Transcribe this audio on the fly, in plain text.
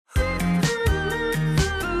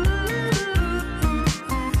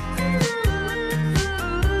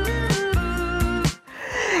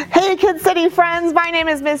Kid City friends, my name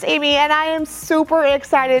is Miss Amy and I am super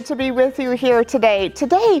excited to be with you here today.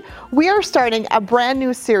 Today we are starting a brand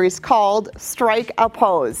new series called Strike a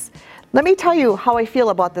Pose. Let me tell you how I feel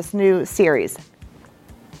about this new series.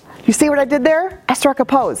 You see what I did there? I struck a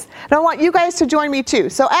pose. And I want you guys to join me too.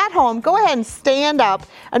 So at home, go ahead and stand up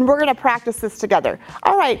and we're going to practice this together.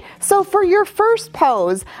 All right, so for your first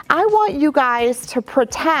pose, I want you guys to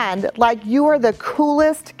pretend like you are the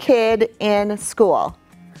coolest kid in school.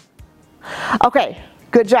 Okay,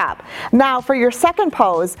 good job. Now for your second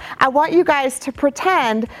pose, I want you guys to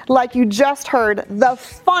pretend like you just heard the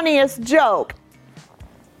funniest joke.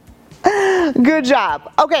 Good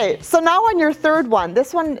job. Okay, so now on your third one,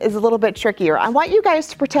 this one is a little bit trickier. I want you guys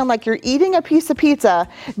to pretend like you're eating a piece of pizza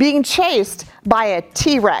being chased by a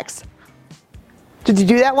T-Rex. Did you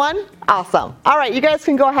do that one? Awesome. All right, you guys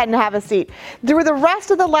can go ahead and have a seat. Through the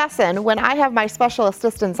rest of the lesson, when I have my special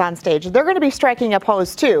assistants on stage, they're going to be striking a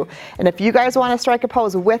pose too. And if you guys want to strike a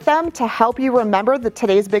pose with them to help you remember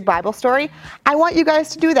today's big Bible story, I want you guys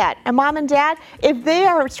to do that. And mom and dad, if they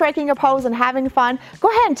are striking a pose and having fun, go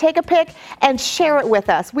ahead and take a pic and share it with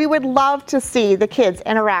us. We would love to see the kids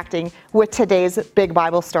interacting with today's big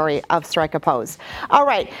Bible story of Strike a Pose. All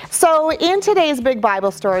right, so in today's big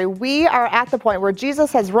Bible story, we are at the point where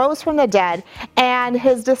Jesus has rose from the dead and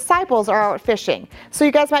his disciples are out fishing. So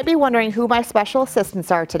you guys might be wondering who my special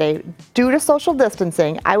assistants are today. Due to social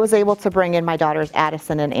distancing, I was able to bring in my daughters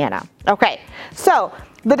Addison and Anna. Okay, so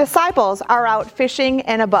the disciples are out fishing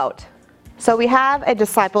in a boat. So we have a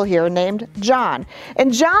disciple here named John,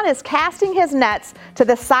 and John is casting his nets to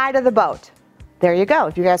the side of the boat. There you go.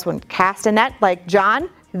 If you guys want to cast a net like John,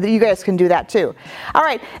 you guys can do that too. All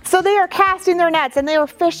right, so they are casting their nets and they are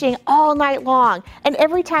fishing all night long. And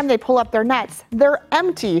every time they pull up their nets, they're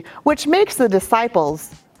empty, which makes the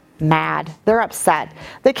disciples mad. They're upset.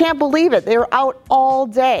 They can't believe it. They were out all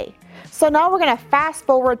day. So now we're going to fast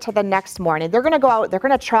forward to the next morning. They're going to go out, they're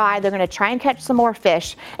going to try and catch some more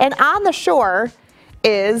fish. And on the shore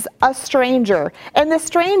is a stranger. And the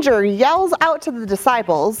stranger yells out to the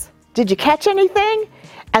disciples, "Did you catch anything?"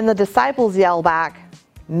 And the disciples yell back,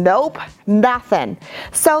 "Nope, nothing."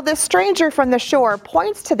 So the stranger from the shore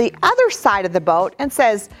points to the other side of the boat and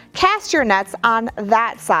says, "Cast your nets on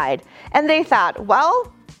that side." And they thought,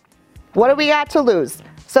 well, what do we got to lose?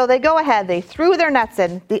 So they go ahead, they threw their nets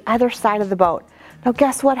in the other side of the boat. Now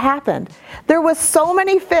guess what happened? There was so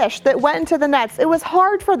many fish that went into the nets, it was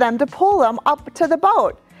hard for them to pull them up to the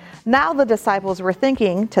boat. Now the disciples were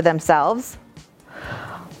thinking to themselves,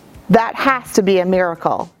 that has to be a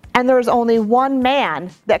miracle. And there's only one man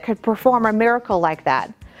that could perform a miracle like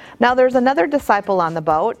that. Now there's another disciple on the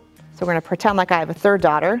boat. So we're going to pretend like I have a third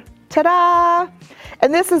daughter. Ta-da!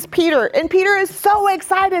 And this is Peter. And Peter is so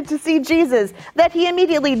excited to see Jesus that he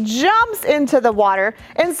immediately jumps into the water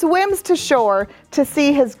and swims to shore to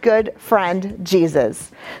see his good friend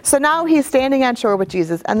Jesus. So now he's standing on shore with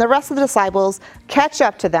Jesus, and the rest of the disciples catch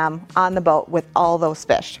up to them on the boat with all those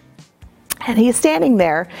fish. And he's standing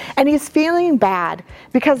there and he's feeling bad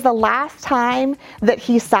because the last time that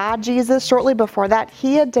he saw Jesus, shortly before that,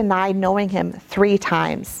 he had denied knowing him 3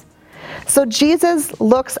 times. So Jesus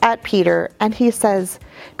looks at Peter and he says,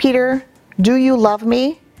 "Peter, do you love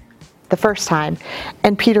me?" The first time.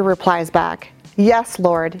 And Peter replies back, "Yes,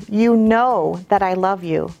 Lord, you know that I love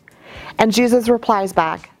you." And Jesus replies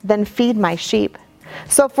back, "Then feed my sheep."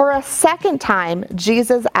 So for a second time,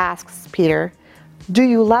 Jesus asks Peter, "Do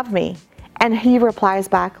you love me?" And he replies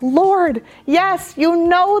back, "Lord, yes, you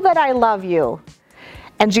know that I love you."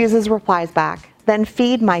 And Jesus replies back, "Then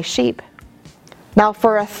feed my sheep." Now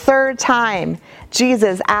for a third time,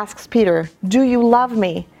 Jesus asks Peter, "Do you love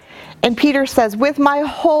me?" And Peter says, "With my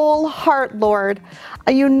whole heart, Lord,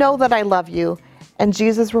 you know that I love you." And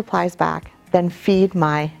Jesus replies back, "Then feed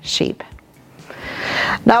my sheep."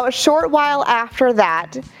 Now a short while after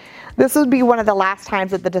that, this would be one of the last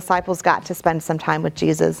times that the disciples got to spend some time with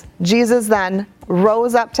Jesus. Jesus then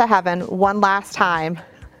rose up to heaven one last time,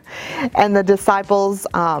 and the disciples,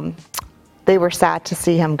 they were sad to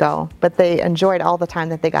see him go, but they enjoyed all the time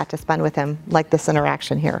that they got to spend with him, like this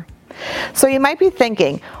interaction here. So you might be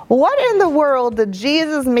thinking, what in the world did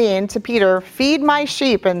Jesus mean to Peter, "Feed my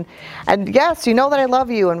sheep," and yes, you know that I love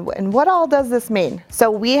you, and what all does this mean? So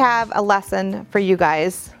we have a lesson for you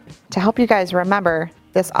guys to help you guys remember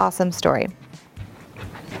this awesome story.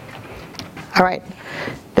 All right,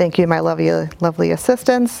 thank you, my lovely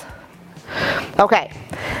assistants. Okay,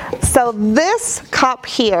 so this cup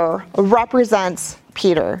here represents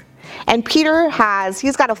Peter. And Peter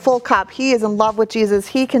he's got a full cup. He is in love with Jesus.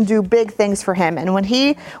 He can do big things for him. And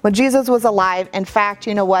when Jesus was alive, in fact,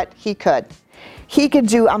 you know what? He could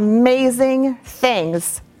do amazing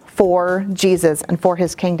things for Jesus and for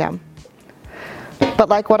his kingdom. But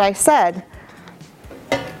like what I said,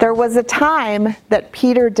 there was a time that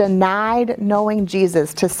Peter denied knowing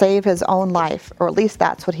Jesus to save his own life, or at least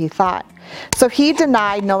that's what he thought. So he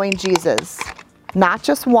denied knowing Jesus, not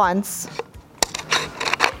just once,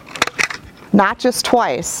 not just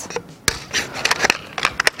twice,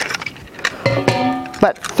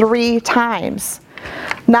 but 3 times.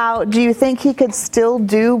 Now, do you think he could still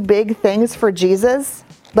do big things for Jesus?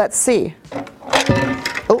 Let's see.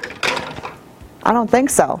 Oh, I don't think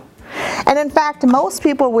so. And in fact, most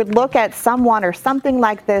people would look at someone or something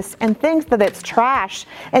like this and think that it's trash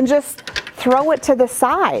and just throw it to the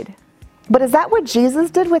side. But is that what Jesus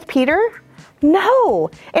did with Peter? No.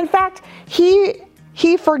 In fact, he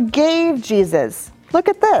forgave Jesus. Look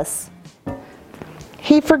at this.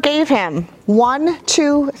 He forgave him 1,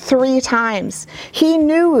 2, 3 times. He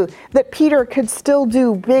knew that Peter could still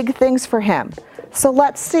do big things for him. So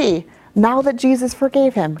let's see. Now that Jesus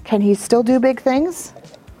forgave him, can he still do big things?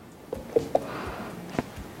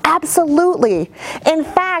 Absolutely. In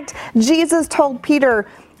fact, Jesus told Peter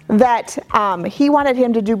that he wanted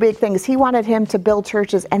him to do big things. He wanted him to build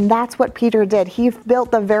churches, and that's what Peter did. He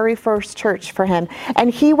built the very first church for him, and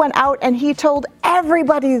he went out and he told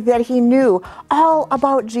everybody that he knew all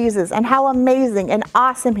about Jesus and how amazing and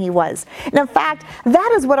awesome he was. And in fact,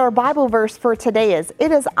 that is what our Bible verse for today is.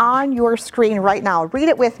 It is on your screen right now. Read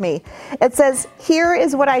it with me. It says, "Here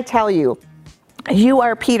is what I tell you. You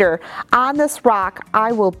are Peter. On this rock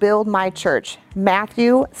I will build my church."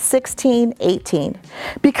 Matthew 16:18.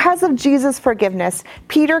 Because of Jesus' forgiveness,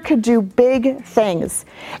 Peter could do big things.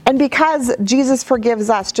 And because Jesus forgives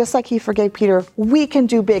us, just like he forgave Peter, we can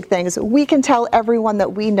do big things. We can tell everyone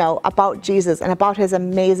that we know about Jesus and about his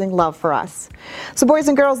amazing love for us. So boys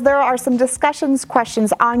and girls, there are some discussions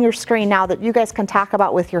questions on your screen now that you guys can talk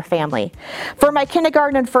about with your family. For my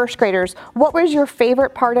kindergarten and first graders, what was your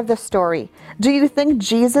favorite part of the story? Do you think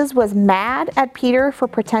Jesus was mad at Peter for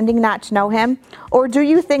pretending not to know him? Or do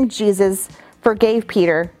you think Jesus forgave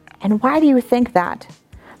Peter? And why do you think that?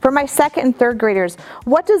 For my second and third graders,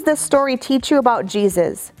 what does this story teach you about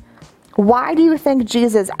Jesus? Why do you think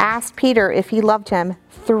Jesus asked Peter if he loved him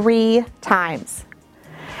 3 times?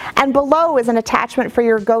 And below is an attachment for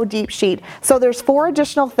your Go Deep sheet. So there's 4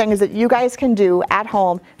 additional things that you guys can do at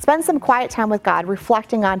home. Spend some quiet time with God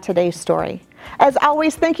reflecting on today's story. As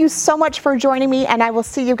always, thank you so much for joining me, and I will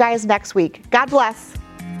see you guys next week. God bless.